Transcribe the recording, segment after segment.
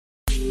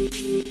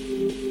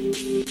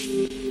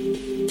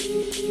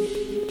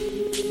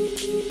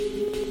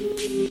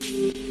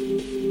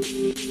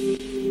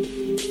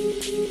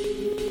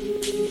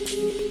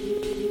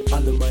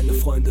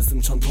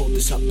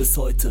ich hab bis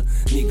heute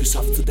nie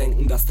geschafft zu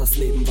denken, dass das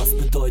Leben was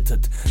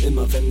bedeutet.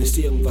 Immer wenn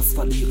ich irgendwas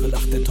verliere,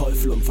 lacht der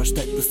Teufel und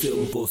versteckt es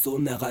irgendwo so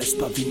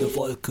unerreichbar wie eine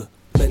Wolke.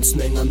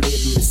 Menschen eng am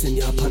Leben, ich in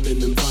Japan in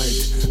nem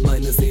Wald.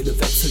 Meine Seele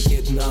wechselt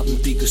jeden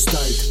Abend die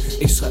Gestalt.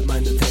 Ich schreib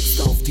meine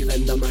Texte auf die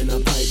Ränder meiner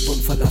Pipe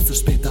und verlasse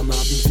später am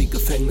Abend wie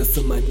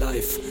Gefängnisse mein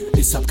Life.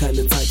 Ich hab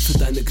keine Zeit für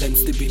deine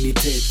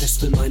Grenzdebilität.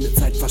 Ich will meine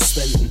Zeit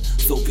verschwenden,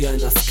 so wie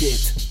ein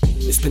Asket.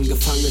 Ich bin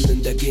gefangen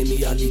in der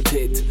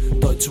Genialität.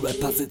 Deutsche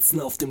Rapper sitzen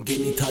auf dem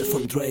Genital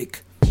von Drake.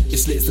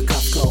 Ich lese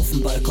Kafka auf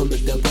dem Balkon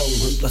mit der Bong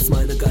und lass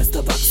meine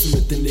Geister wachsen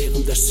mit den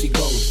Lehren des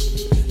Qigong.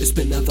 Ich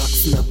bin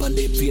erwachsen, aber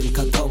leb wie in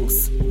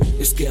Kartons.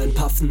 Ich geh ein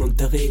Puffen und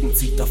der Regen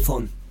zieht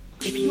davon.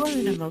 If you are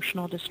in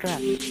emotional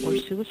distress or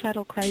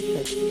suicidal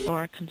crisis or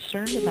are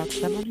concerned about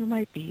someone who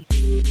might be,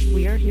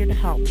 we are here to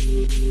help.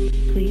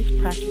 Please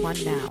press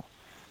 1 now.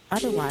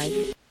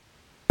 Otherwise,